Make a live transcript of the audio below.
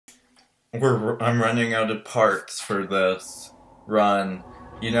I'm running out of parts for this run.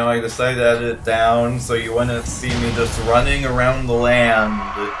 You know, I decided to edit it down so you wouldn't see me just running around the land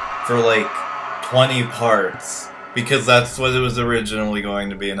for like 20 parts. Because that's what it was originally going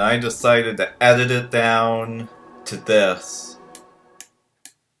to be, and I decided to edit it down to this.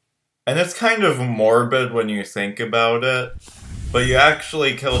 And it's kind of morbid when you think about it, but you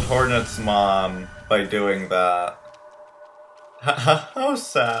actually killed Hornet's mom by doing that. How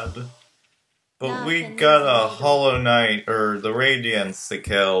sad. But we got a Hollow Knight, or the Radiance to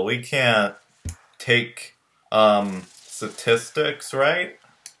kill. We can't take, statistics, right?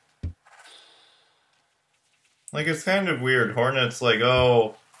 Like, it's kind of weird. Hornet's like,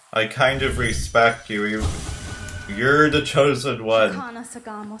 oh, I kind of respect you. You're the chosen one.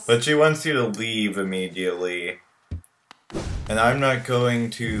 But she wants you to leave immediately. And I'm not going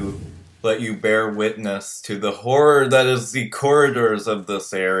to let you bear witness to the horror that is the corridors of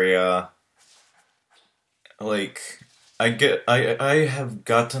this area. Like, I have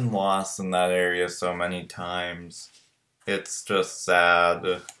gotten lost in that area so many times. It's just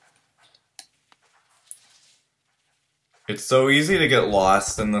sad. It's so easy to get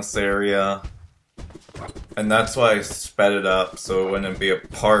lost in this area. And that's why I sped it up, so it wouldn't be a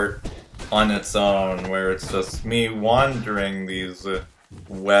part on its own, where it's just me wandering these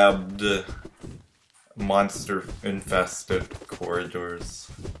webbed, monster-infested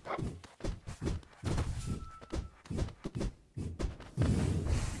corridors.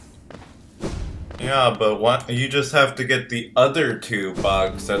 Yeah, but you just have to get the other two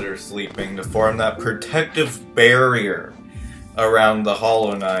bugs that are sleeping to form that protective barrier around the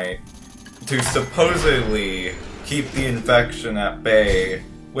Hollow Knight to supposedly keep the infection at bay,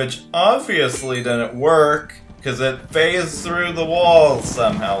 which obviously didn't work because it phased through the walls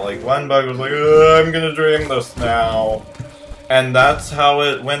somehow. Like, one bug was like, I'm gonna drink this now. And that's how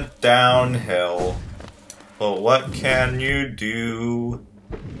it went downhill. But what can you do?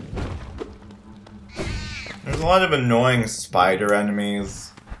 There's a lot of annoying spider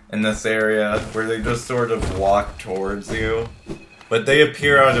enemies in this area where they just sort of walk towards you. But they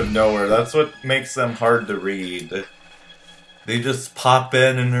appear out of nowhere. That's what makes them hard to read. They just pop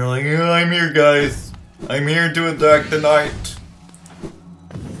in and they're like, yeah, I'm here, guys. I'm here to attack the knight.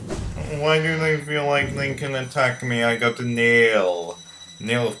 Why do they feel like they can attack me? I got the nail.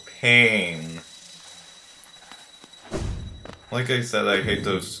 Nail of pain. Like I said, I hate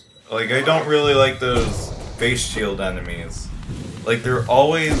those. Like, I don't really like those face shield enemies. Like, they're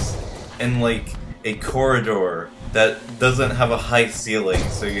always in, like, a corridor that doesn't have a high ceiling,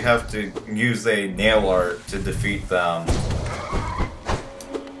 so you have to use a nail art to defeat them.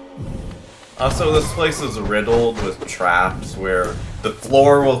 Also, this place is riddled with traps where the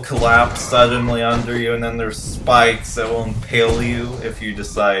floor will collapse suddenly under you, and then there's spikes that will impale you if you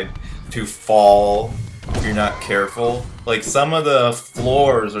decide to fall if you're not careful. Like, some of the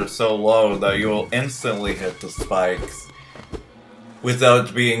floors are so low that you will instantly hit the spikes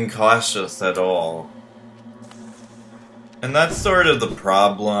without being cautious at all. And that's sort of the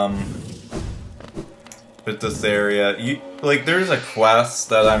problem with this area. Like, there's a quest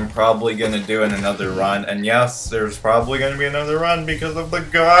that I'm probably gonna do in another run, and yes, there's probably gonna be another run because of the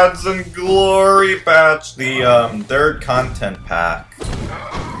Gods and Glory patch, the third content pack.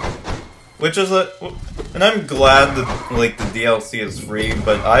 Which is and I'm glad that, like, the DLC is free,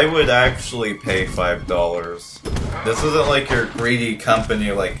 but I would actually pay $5. This isn't like your greedy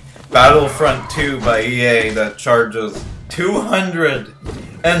company like Battlefront 2 by EA that charges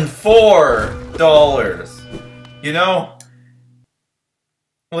 $204. You know?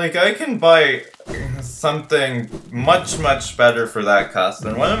 Like, I can buy something much, much better for that cost.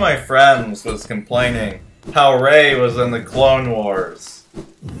 And one of my friends was complaining how Rey was in the Clone Wars.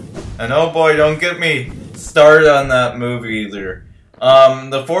 And oh boy, don't get me started on that movie either.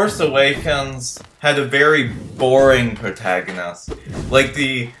 The Force Awakens had a very boring protagonist. Like,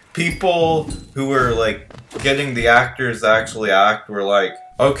 the people who were, like, getting the actors to actually act were like,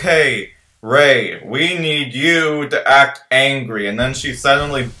 okay, Rey, we need you to act angry. And then she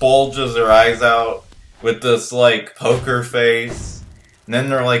suddenly bulges her eyes out with this, like, poker face. And then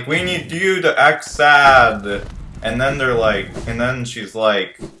they're like, we need you to act sad. And then they're like, and then she's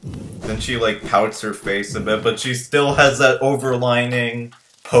like, then she like pouts her face a bit, but she still has that overlining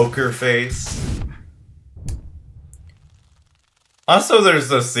poker face. Also, there's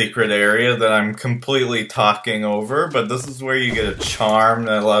a secret area that I'm completely talking over, but this is where you get a charm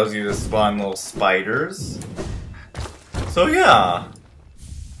that allows you to spawn little spiders. So yeah.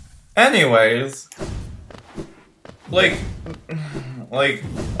 Anyways, like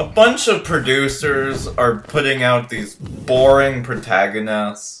a bunch of producers are putting out these boring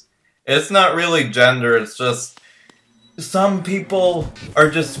protagonists, It's not really gender, it's just some people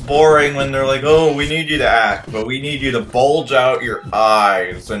are just boring when they're like, oh, we need you to act, but we need you to bulge out your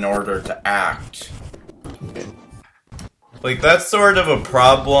eyes in order to act. Like, that's sort of a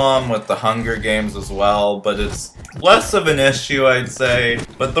problem with the Hunger Games as well, but it's less of an issue, I'd say.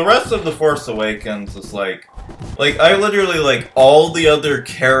 But the rest of The Force Awakens is like I literally like all the other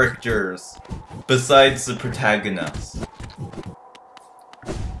characters besides the protagonist.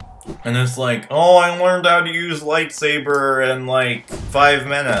 And it's like, oh, I learned how to use lightsaber in like 5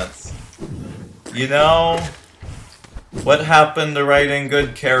 minutes. You know? What happened to writing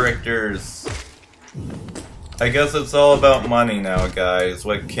good characters? I guess it's all about money now, guys.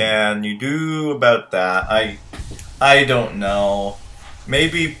 What can you do about that? I don't know.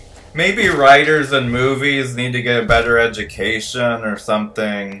 Maybe writers and movies need to get a better education or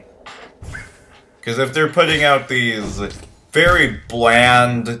something. Because if they're putting out these very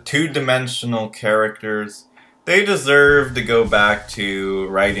bland, two-dimensional characters, they deserve to go back to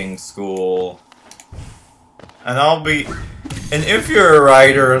writing school. And if you're a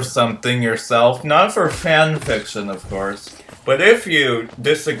writer of something yourself, not for fan fiction, of course, but if you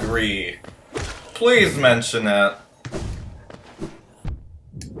disagree, please mention it.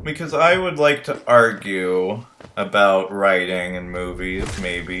 Because I would like to argue about writing in movies,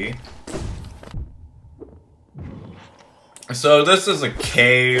 maybe. So this is a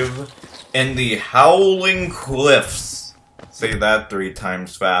cave in the Howling Cliffs. Say that 3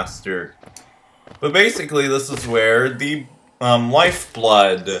 times faster. But basically this is where the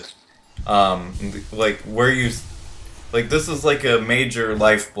lifeblood, this is like a major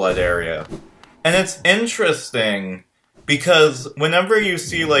lifeblood area. And it's interesting because whenever you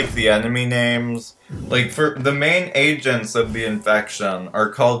see like the enemy names, like for the main agents of the infection are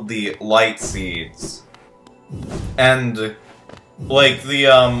called the Light Seeds. And like the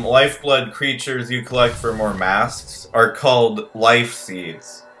lifeblood creatures you collect for more masks are called Life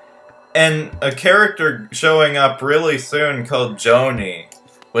Seeds. And a character showing up really soon called Joni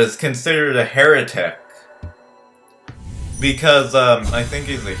was considered a heretic. Because, I think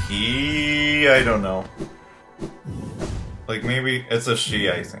he's a he? I don't know. Like, maybe it's a she,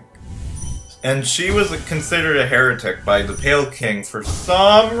 I think. And she was considered a heretic by the Pale King for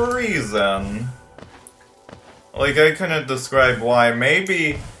some reason. Like, I couldn't describe why.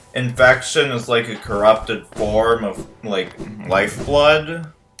 Maybe infection is like a corrupted form of, like,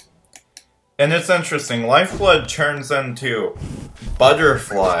 lifeblood. And it's interesting, lifeblood turns into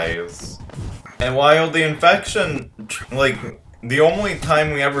butterflies. And while the infection, like, the only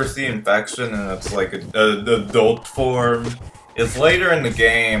time we ever see infection and it's like an adult form is later in the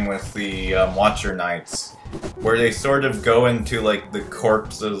game with the Watcher Knights, where they sort of go into like the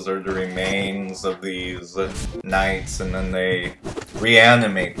corpses or the remains of these knights and then they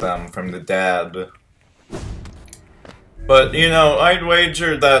reanimate them from the dead. But, you know, I'd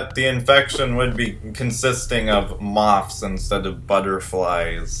wager that the infection would be consisting of moths instead of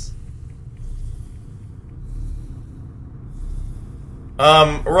butterflies.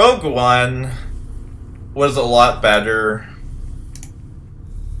 Rogue One was a lot better.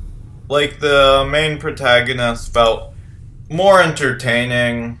 Like, the main protagonist felt more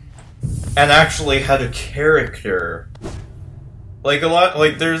entertaining and actually had a character. Like,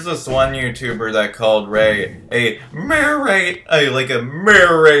 there's this one YouTuber that called Ray a Mary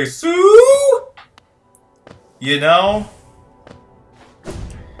Sue? You know?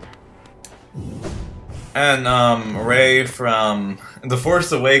 And, Ray from The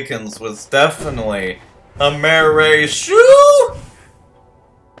Force Awakens was definitely a Mary Sue?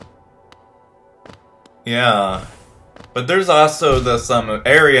 Yeah. But there's also this,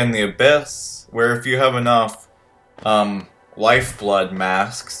 area in the Abyss, where if you have enough, lifeblood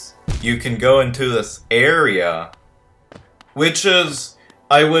masks, you can go into this area, which is,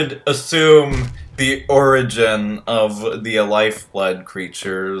 I would assume, the origin of the lifeblood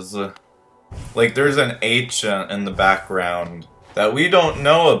creatures. Like, there's an ancient in the background that we don't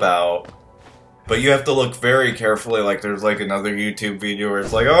know about, but you have to look very carefully. Like, there's like another YouTube video where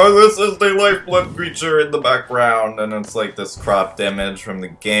it's like, oh, this is the lifeblood creature in the background, and it's like this cropped image from the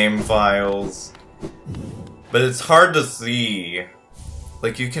game files. But it's hard to see.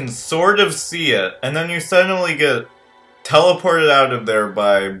 Like, you can sort of see it, and then you suddenly get teleported out of there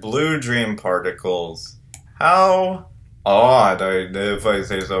by blue dream particles. How odd, if I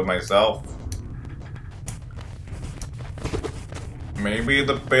say so myself. Maybe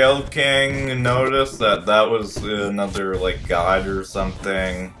the Pale King noticed that that was another, like, god or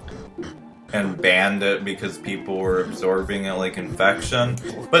something, and banned it because people were absorbing it like infection.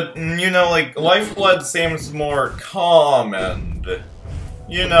 But, you know, like, lifeblood seems more calm and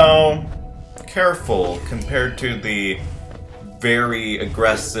you know, careful compared to the very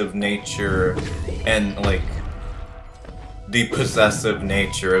aggressive nature and, like, the possessive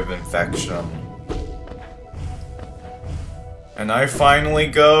nature of infection. And I finally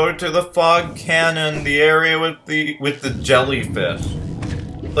go to the fog cannon, the area with the jellyfish.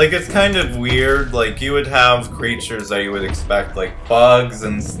 Like, it's kind of weird, like, you would have creatures that you would expect, like bugs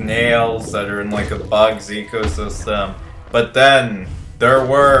and snails that are in, like, a bug's ecosystem. But then, there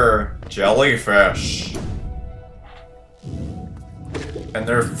were jellyfish. And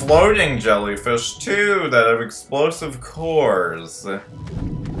they're floating jellyfish, too, that have explosive cores.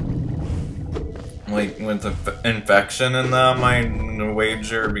 Like, with the infection in them, I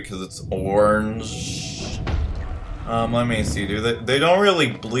wager, because it's orange. Let me see, they don't really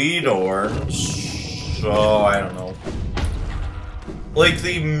bleed orange, so I don't know. Like,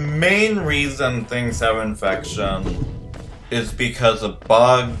 the main reason things have infection is because a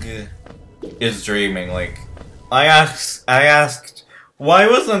bug is dreaming. Like, I asked, why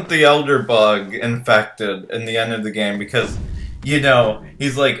wasn't the Elder Bug infected in the end of the game? Because, you know,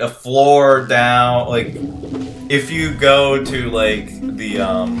 he's like a floor down, like, if you go to, like, the,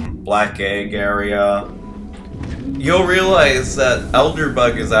 Black Egg area, you'll realize that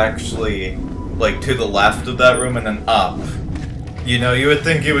Elderbug is actually, like, to the left of that room and then up. You know, you would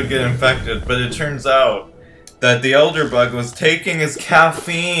think he would get infected, but it turns out that the Elderbug was taking his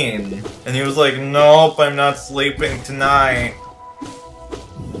caffeine. And he was like, nope, I'm not sleeping tonight.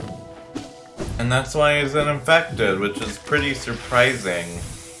 And that's why he's infected, which is pretty surprising.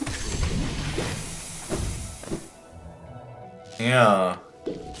 Yeah.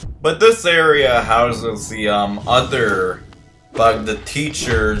 But this area houses the other bug, the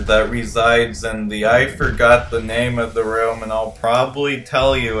teacher that resides in the... I forgot the name of the room, and I'll probably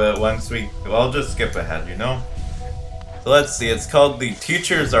tell you it once we... Well, I'll just skip ahead, you know? So let's see, it's called the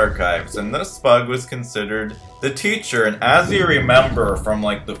Teacher's Archives, and this bug was considered the teacher, and as you remember from,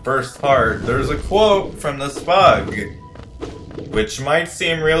 like, the first part, there's a quote from this bug, which might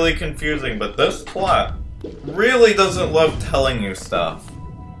seem really confusing, but this plot really doesn't love telling you stuff.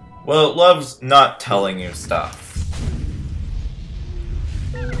 Well, it loves not telling you stuff.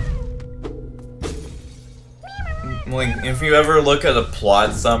 Like, if you ever look at a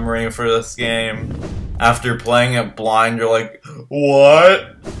plot summary for this game, after playing it blind, you're like,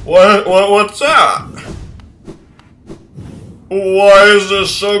 what? What's that? Why is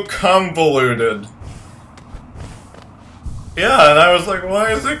this so convoluted? Yeah, and I was like,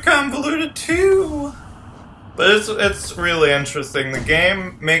 why is it convoluted too? But it's really interesting. The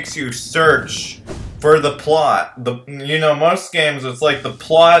game makes you search for the plot. You know, most games it's like the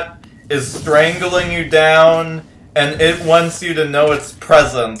plot is strangling you down and it wants you to know its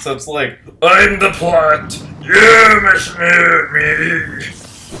presence. It's like, I'm the plot! You must know me!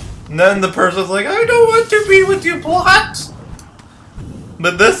 And then the person's like, I don't want to be with you, plot!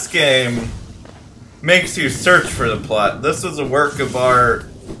 But this game makes you search for the plot. This is a work of art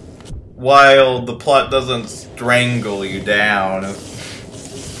while the plot doesn't strangle you down. It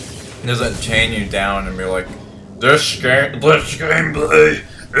doesn't chain you down and be like, this gameplay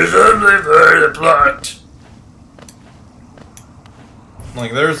is only for the plot.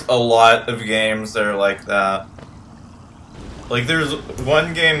 Like, there's a lot of games that are like that. Like, there's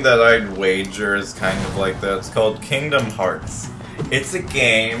one game that I'd wager is kind of like that. It's called Kingdom Hearts. It's a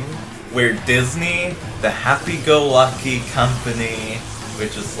game where Disney, the happy-go-lucky company,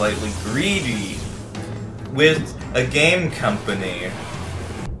 which is slightly greedy, with a game company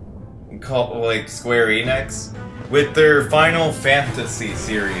called, like, Square Enix, with their Final Fantasy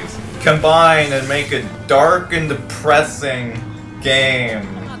series, combine and make a dark and depressing game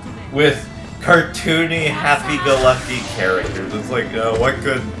with cartoony, happy-go-lucky characters. It's like,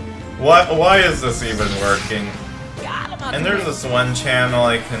 why is this even working? And there's this one channel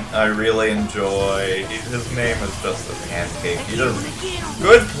I really enjoy. His name is Just a Pancake. He does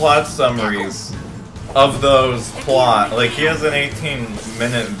good plot summaries of those plot. Like, he has an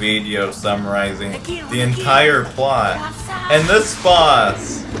 18-minute video summarizing the entire plot. And this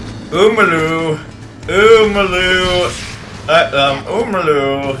boss, Umalu,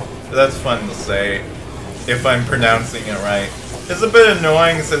 that's fun to say, if I'm pronouncing it right. It's a bit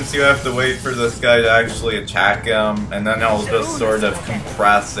annoying since you have to wait for this guy to actually attack him, and then he'll just sort of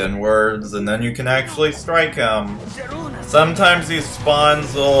compress inwards, and then you can actually strike him. Sometimes he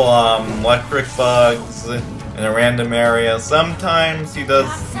spawns little electric bugs in a random area. Sometimes he does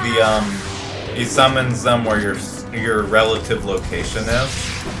the he summons them where your relative location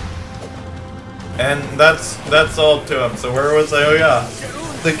is. And that's all to him. So where was I? Oh yeah.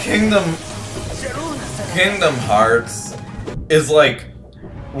 The Kingdom Hearts is like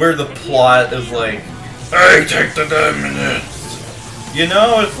where the plot is like, I take the diamonds. You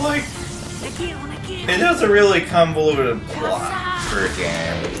know, it's like, it has a really convoluted plot for a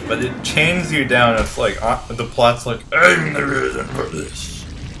game, but it chains you down. It's like, the plot's like, I'm the reason for this.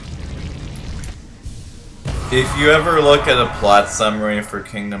 If you ever look at a plot summary for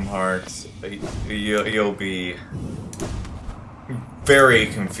Kingdom Hearts, you'll be very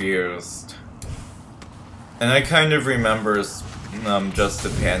confused. And I kind of remember Just the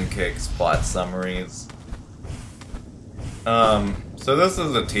Pancake's plot summaries. So this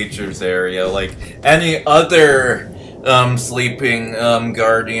is a teacher's area. Like any other sleeping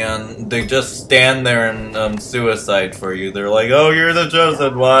guardian, they just stand there and suicide for you. They're like, oh, you're the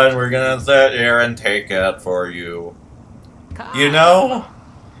chosen one, we're gonna sit here and take it for you. You know?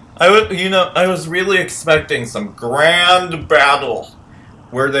 I was really expecting some grand battle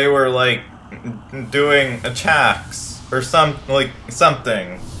where they were like doing attacks or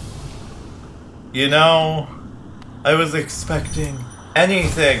something. You know? I was expecting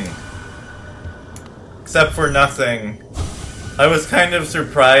anything except for nothing. I was kind of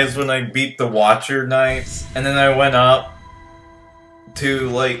surprised when I beat the Watcher Knights, and then I went up to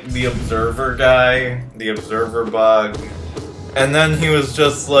like the Observer guy, the Observer bug, and then he was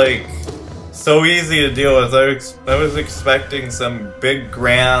just like so easy to deal with. I was expecting some big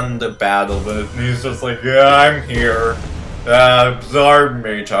grand battle, but he's just like, yeah, I'm here. Absorb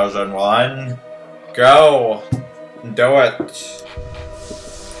me, chosen one. Go. Do it.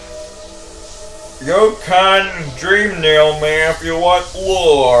 You can dream nail me if you want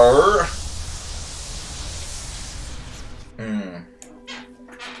lore.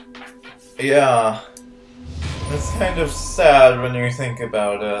 Yeah. It's kind of sad when you think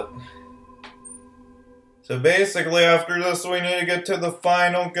about it. So basically after this we need to get to the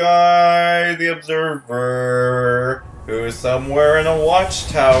final guy, the Observer, who's somewhere in a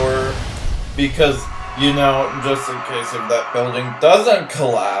watchtower, because, you know, just in case if that building doesn't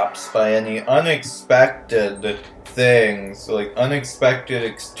collapse by any unexpected things, like unexpected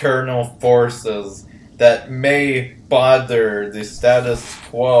external forces that may bother the status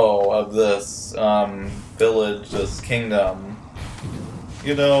quo of this village, this kingdom.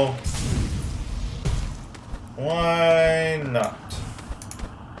 You know, why not?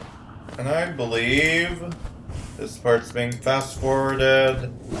 And I believe this part's being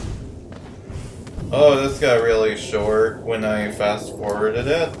fast-forwarded. Oh, this got really short when I fast-forwarded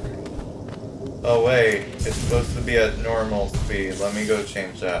it. Oh wait, it's supposed to be at normal speed. Let me go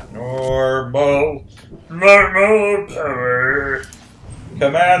change that. Normal power.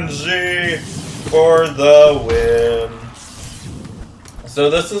 Command Z for the win. So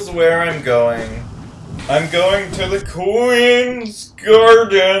this is where I'm going. I'm going to the Queen's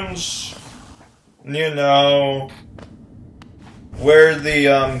Gardens. You know, where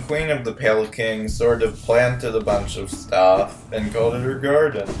the Queen of the Pale King sort of planted a bunch of stuff and called it her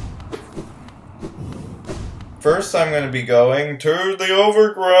garden. First I'm going to be going to the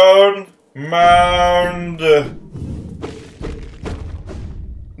overgrown mound.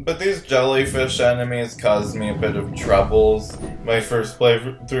 But these jellyfish enemies caused me a bit of troubles my first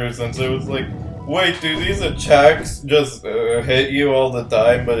playthrough, since I was like, wait, do these attacks just hit you all the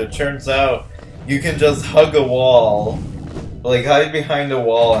time? But it turns out you can just hug a wall. Like, hide behind a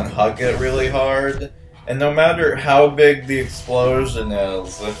wall and hug it really hard, and no matter how big the explosion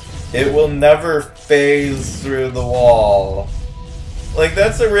is, it will never phase through the wall. Like,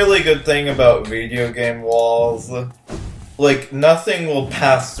 that's a really good thing about video game walls. Like, nothing will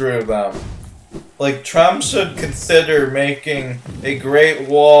pass through them. Like, Trump should consider making a great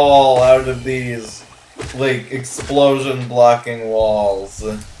wall out of these, like, explosion-blocking walls.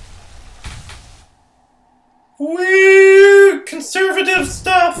 Woo! Conservative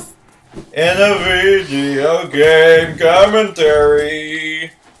stuff! In a video game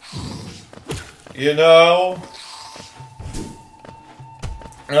commentary! You know?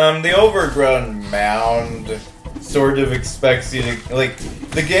 The overgrown mound sort of expects you to, like,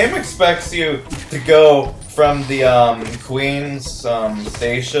 the game expects you to go from the, Queen's,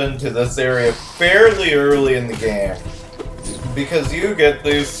 station to this area fairly early in the game. Because you get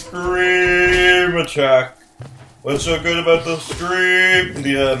the Scream attack. What's so good about the Scream?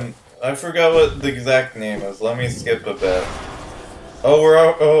 The, I forgot what the exact name is. Let me skip a bit.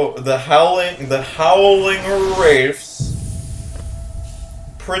 Oh, the Howling Wraiths.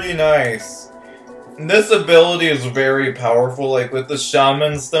 Pretty nice. This ability is very powerful. Like with the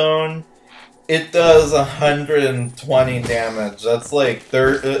Shaman Stone, it does 120 damage. That's like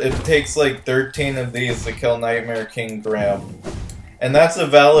it takes like 13 of these to kill Nightmare King Grim. And that's a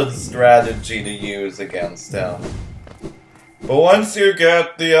valid strategy to use against him. But once you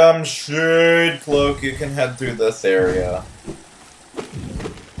get the shade cloak, you can head through this area.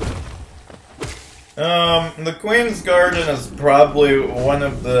 The Queen's Garden is probably one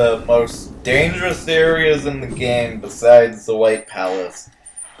of the most dangerous areas in the game besides the White Palace.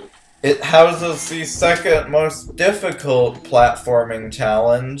 It houses the second most difficult platforming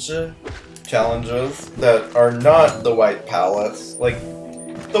challenges that are not the White Palace. Like,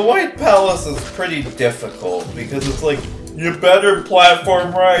 the White Palace is pretty difficult because it's like, you better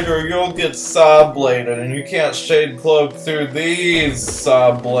platform right or you'll get saw bladed and you can't shade cloak through these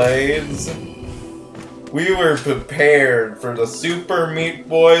saw blades. We were prepared for the Super Meat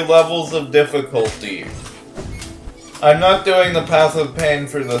Boy levels of difficulty. I'm not doing the passive pain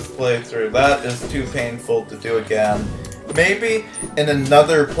for this playthrough. That is too painful to do again. Maybe in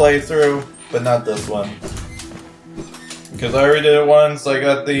another playthrough, but not this one. Because I already did it once, I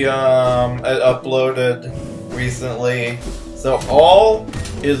got the, it uploaded recently. So all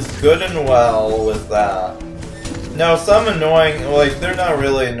is good and well with that. Now some annoying, like, they're not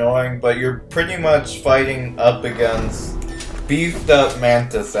really annoying, but you're pretty much fighting up against beefed up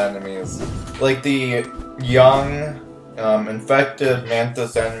mantis enemies. Like the young, infected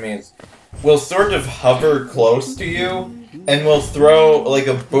mantis enemies will sort of hover close to you and will throw like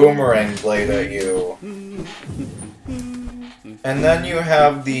a boomerang blade at you. And then you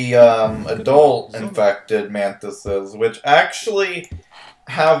have the adult infected mantises, which actually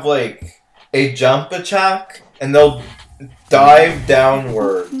have like a jump attack, and they'll dive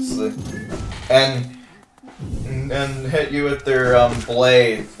downwards and hit you with their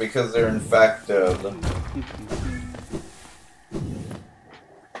blades because they're infected.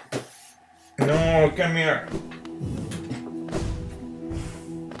 No, come here.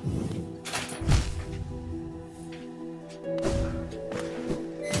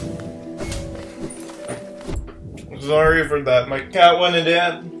 Sorry for that. My cat wanted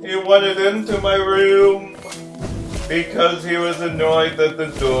in. He wanted into my room because he was annoyed that the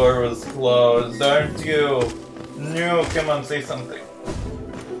door was closed, aren't you? No, come on, say something.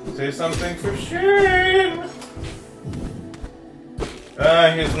 Say something for shame.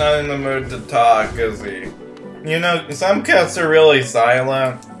 He's not in the mood to talk, is he? You know, some cats are really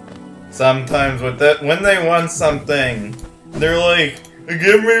silent. Sometimes with that, when they want something, they're like,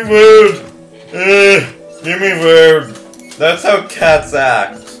 "Give me food! Give me food!" That's how cats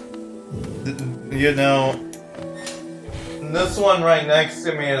act. You know, this one right next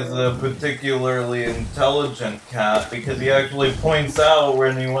to me is a particularly intelligent cat because he actually points out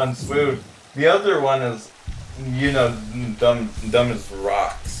when he wants food. The other one is, you know, dumb as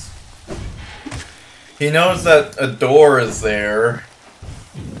rocks. He knows that a door is there.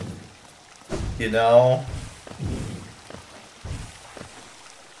 You know?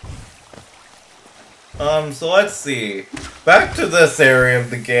 So let's see. Back to this area of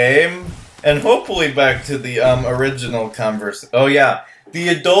the game, and hopefully back to the, original conversation. Oh yeah, the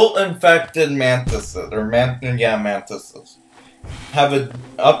adult infected mantises, or mantises, have an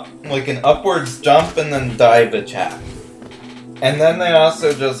upwards jump and then dive attack. And then they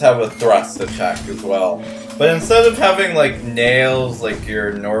also just have a thrust attack as well. But instead of having, like, nails like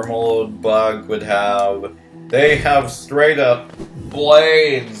your normal old bug would have, they have straight up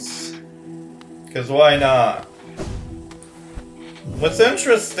blades. Because why not? What's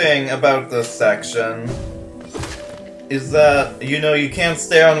interesting about this section is that, you know, you can't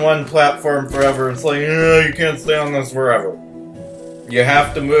stay on one platform forever. It's like, you can't stay on this forever. You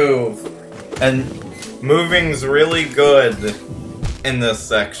have to move. And moving's really good in this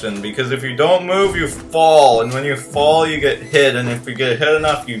section, because if you don't move, you fall. And when you fall, you get hit. And if you get hit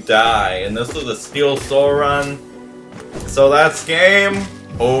enough, you die. And this is a Steel Soul run. So that's game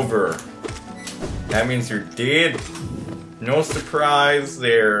over. That means you're dead. No surprise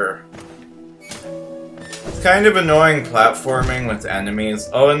there. It's kind of annoying platforming with enemies.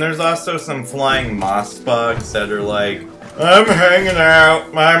 Oh, and there's also some flying moss bugs that are like, I'm hanging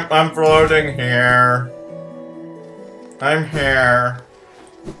out. I'm floating here. I'm here.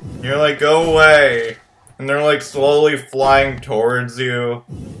 You're like, go away. And they're like slowly flying towards you.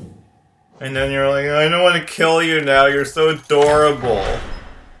 And then you're like, I don't want to kill you now. You're so adorable.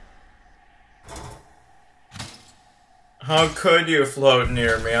 How could you float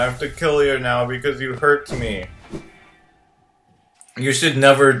near me? I have to kill you now because you hurt me. You should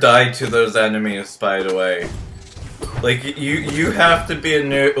never die to those enemies, by the way. Like, you have to be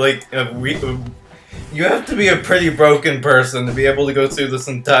you have to be a pretty broken person to be able to go through this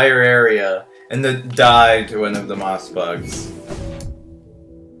entire area and then die to one of the moss bugs.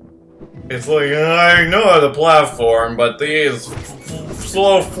 It's like, I know how to platform, but these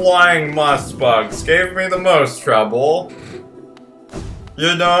slow flying moss bugs gave me the most trouble.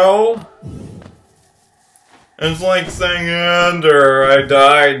 You know? It's like saying, Ender, I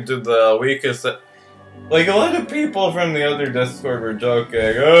died to the weakest... Like, a lot of people from the other Discord were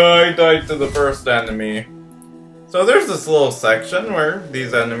joking, oh, I died to the first enemy. So there's this little section where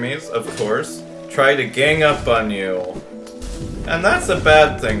these enemies, of course, try to gang up on you. And that's a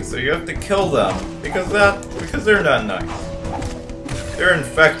bad thing, so you have to kill them, because they're not nice. They're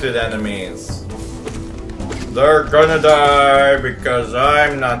infected enemies. They're gonna die because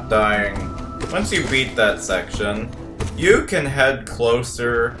I'm not dying. Once you beat that section, you can head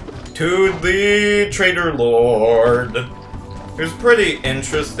closer to the Traitor Lord, who's pretty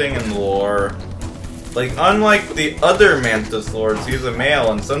interesting in lore. Like, unlike the other Mantis Lords, he's a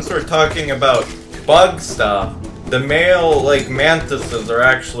male, and since we're talking about bug stuff, the male, like, mantises are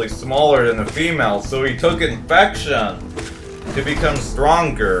actually smaller than the female, so he took infection to become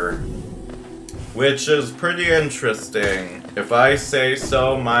stronger. Which is pretty interesting, if I say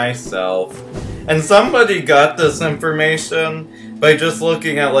so myself. And somebody got this information by just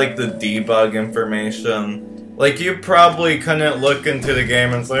looking at, like, the debug information. Like, you probably couldn't look into the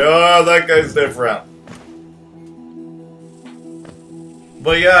game and say, oh, that guy's different.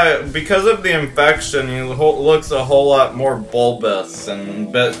 But yeah, because of the infection, he looks a whole lot more bulbous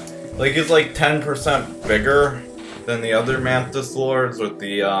and like he's like 10% bigger than the other Mantis Lords with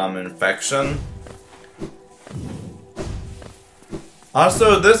the infection.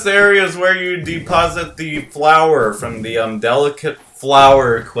 Also, this area is where you deposit the flower from the delicate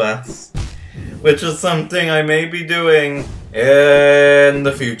flower quest, which is something I may be doing in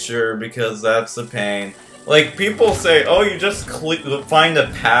the future because that's a pain. Like, people say, oh, you just find a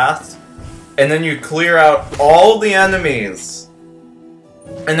path, and then you clear out all the enemies,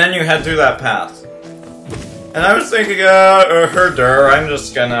 and then you head through that path. And I was thinking, I'm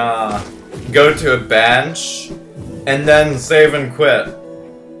just gonna go to a bench, and then save and quit.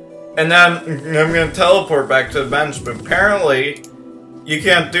 And then I'm gonna teleport back to the bench, but apparently, you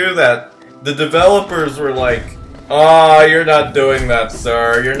can't do that. The developers were like, oh, you're not doing that,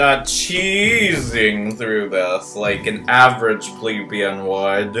 sir. You're not cheesing through this like an average plebeian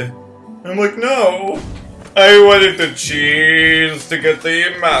would. I'm like, no. I wanted to cheese to get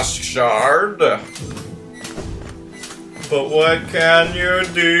the mask shard. But what can you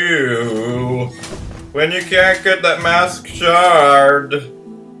do when you can't get that mask shard?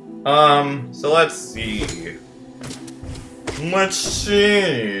 So let's see.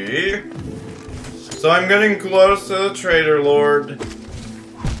 So I'm getting close to the Traitor Lord,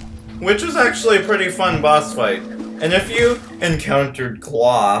 which is actually a pretty fun boss fight. And if you encountered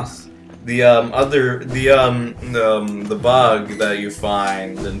Kloth, the bug that you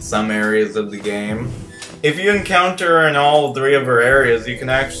find in some areas of the game, if you encounter her in all three of her areas, you can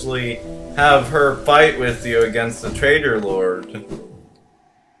actually have her fight with you against the Traitor Lord.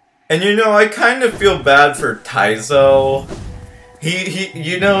 And you know, I kind of feel bad for Taizo.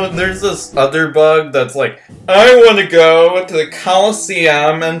 You know, there's this other bug that's like, I want to go to the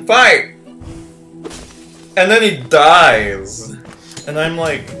Coliseum and fight! And then he dies. And I'm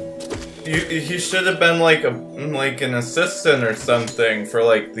like, he should have been like an assistant or something for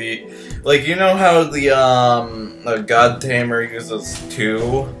like you know how the God Tamer uses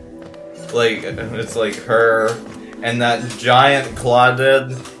two? Like, it's like her and that giant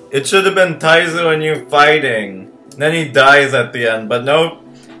Claudid. It should have been Taizo and you fighting. Then he dies at the end, but nope.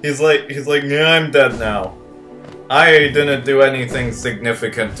 He's like, yeah, I'm dead now. I didn't do anything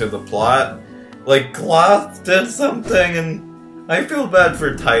significant to the plot. Like, Kloth did something, and I feel bad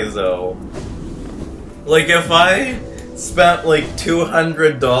for Taizo. Like, if I spent like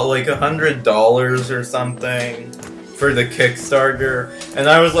 $200, like $100 or something for the Kickstarter, and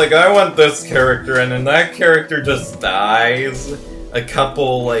I was like, I want this character, and then that character just dies a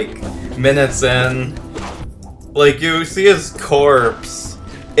couple, like, minutes in. Like, you see his corpse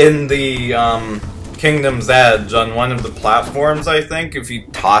in the, Kingdom's Edge on one of the platforms, I think, if you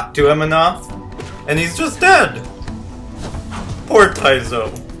talk to him enough. And he's just dead! Poor Taizo.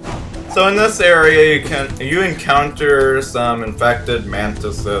 So in this area, you encounter some infected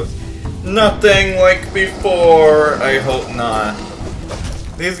mantises. Nothing like before, I hope not.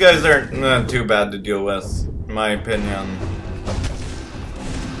 These guys aren't not too bad to deal with, in my opinion.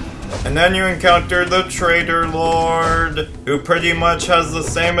 And then you encounter the Traitor Lord, who pretty much has the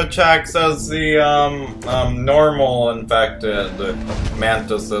same attacks as the normal infected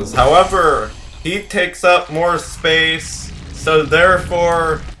mantises. However, he takes up more space, so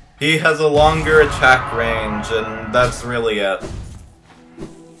therefore he has a longer attack range, and that's really it.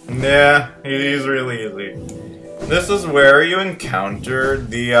 Yeah, he's really easy. This is where you encounter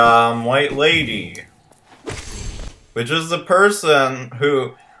the White Lady. which is the person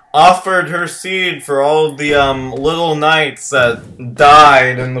who offered her seed for all of the little knights that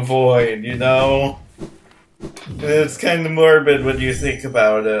died in the void, you know? It's kind of morbid when you think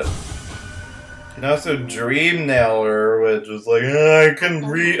about it. And also Dream Nailer, which is like, I can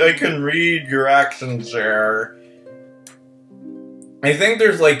read your actions there. I think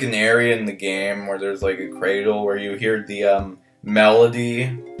there's like an area in the game where there's like a cradle where you hear the melody,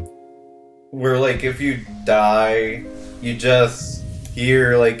 where like if you die, you just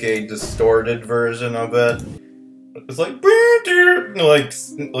hear like a distorted version of it. It's like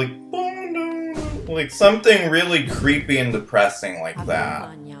something really creepy and depressing like that.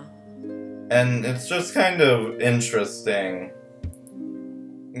 And it's just kind of interesting.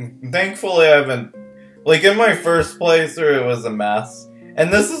 Thankfully I haven't... Like, in my first playthrough, it was a mess.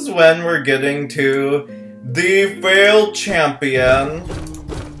 And this is when we're getting to the failed champion.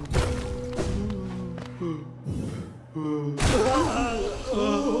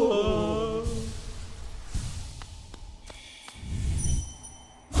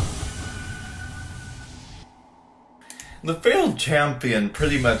 The failed champion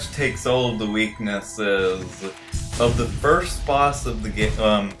pretty much takes all of the weaknesses of the first boss of the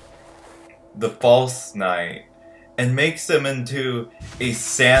game, the False Knight, and makes him into a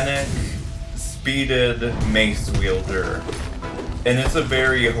Sanic, speeded mace wielder. And it's a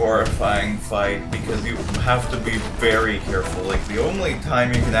very horrifying fight because you have to be very careful. Like, the only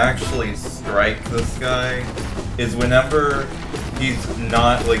time you can actually strike this guy is whenever he's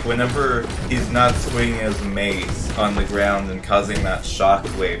not swinging his mace on the ground and causing that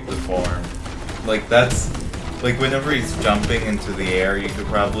shockwave to form. Like, that's... Like, whenever he's jumping into the air, you could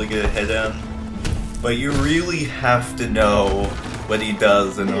probably get a hit in. But you really have to know what he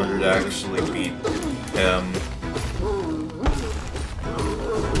does in order to actually beat him.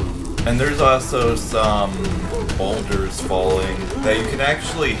 And there's also some boulders falling that you can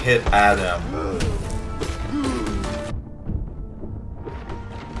actually hit at him.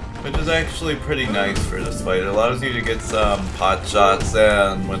 Which is actually pretty nice for this fight. It allows you to get some pot shots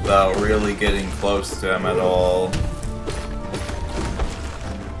in without really getting close to him at all.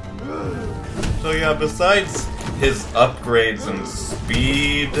 So yeah, besides his upgrades in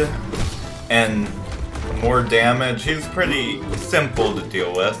speed and more damage, he's pretty simple to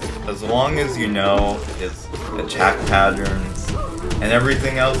deal with. As long as you know his attack patterns and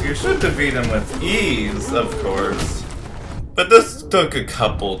everything else, you should defeat him with ease, of course. But this took a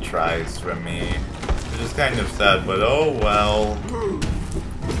couple tries from me, which is kind of sad, but oh well.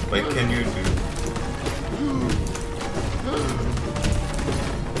 What can you do?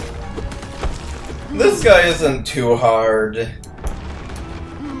 This guy isn't too hard.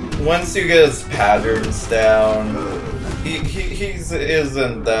 Once you get his patterns down, he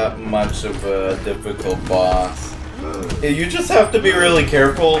isn't that much of a difficult boss. You just have to be really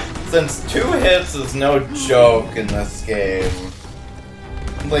careful, since 2 hits is no joke in this game.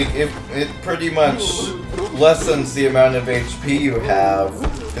 Like, it pretty much lessens the amount of HP you have,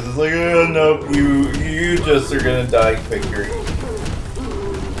 because it's like, oh, nope, you just are gonna die quicker.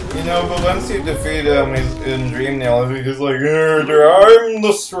 You know, but once you defeat him in Dream Nailer, he's like, I'm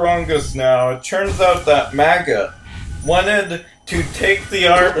the strongest now. It turns out that Maggot wanted to take the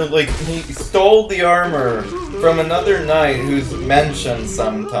armor, like, he stole the armor from another knight who's mentioned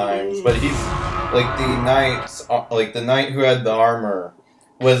sometimes, but he's, like, the knight who had the armor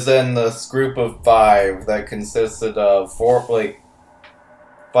was in this group of 5 that consisted of 4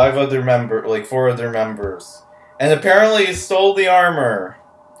 other members. And apparently he stole the armor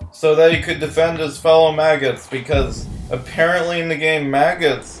so that he could defend his fellow maggots, because apparently in the game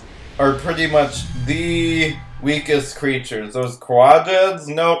maggots are pretty much the weakest creatures. Those quadrids?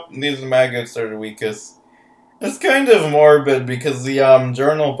 Nope, these maggots are the weakest. It's kind of morbid because the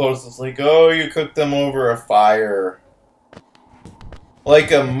journal post is like, oh, you cooked them over a fire.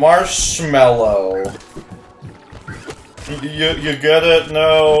 Like a marshmallow. You get it?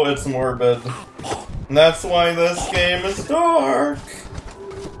 No, it's morbid. And that's why this game is dark.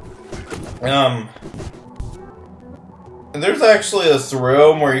 There's actually this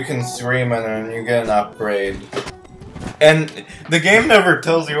room where you can scream in and you get an upgrade. And the game never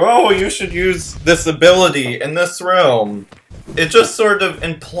tells you, oh, you should use this ability in this room. It just sort of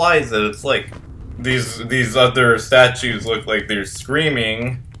implies it. It's like, these other statues look like they're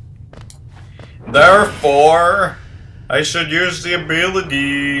screaming. Therefore, I should use the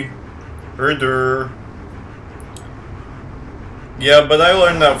ability. Herder. Yeah, but I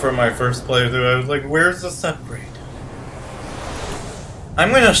learned that from my first playthrough. I was like, where's this upgrade?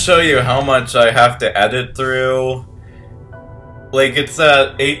 I'm gonna show you how much I have to edit through Like, it's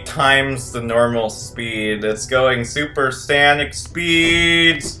at 8 times the normal speed. It's going supersonic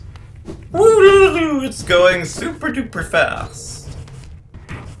speeds. Woo! It's going super duper fast.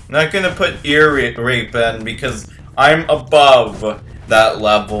 Not gonna put ear rape in because I'm above that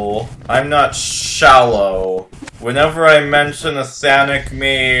level. I'm not shallow. Whenever I mention a Sonic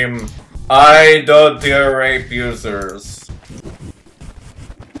meme, I don't ear rape users.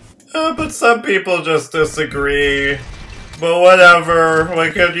 But some people just disagree. But whatever,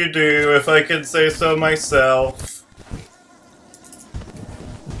 what could you do if I could say so myself?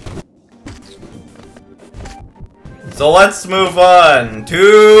 So let's move on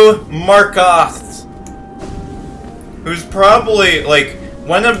to Markoth, who's probably, like,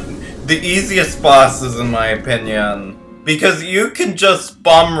 one of the easiest bosses in my opinion, because you can just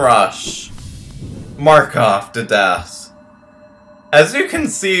bum rush Markoth to death. As you can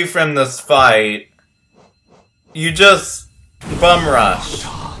see from this fight, you just bum rush.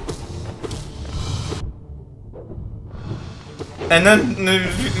 And then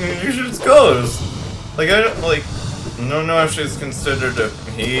she just goes. Like, I don't know if she's considered a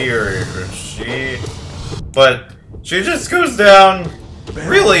he or a she, but she just goes down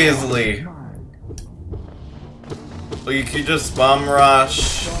really easily. Like, you just bum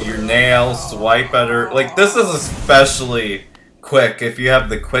rush, your nails, swipe at her. Like, this is especially quick if you have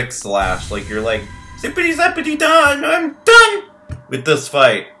the quick slash. Like, you're like, zippity zappity done, I'm done with this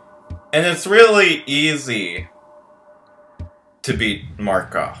fight. And it's really easy to beat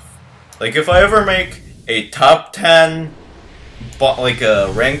Markoth. Like, if I ever make a top 10, like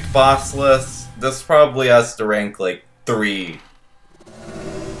a ranked boss list, this probably has to rank like 3.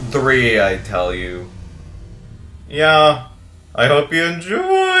 3, I tell you. Yeah, I hope you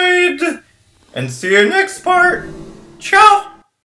enjoyed, and see you next part. Ciao!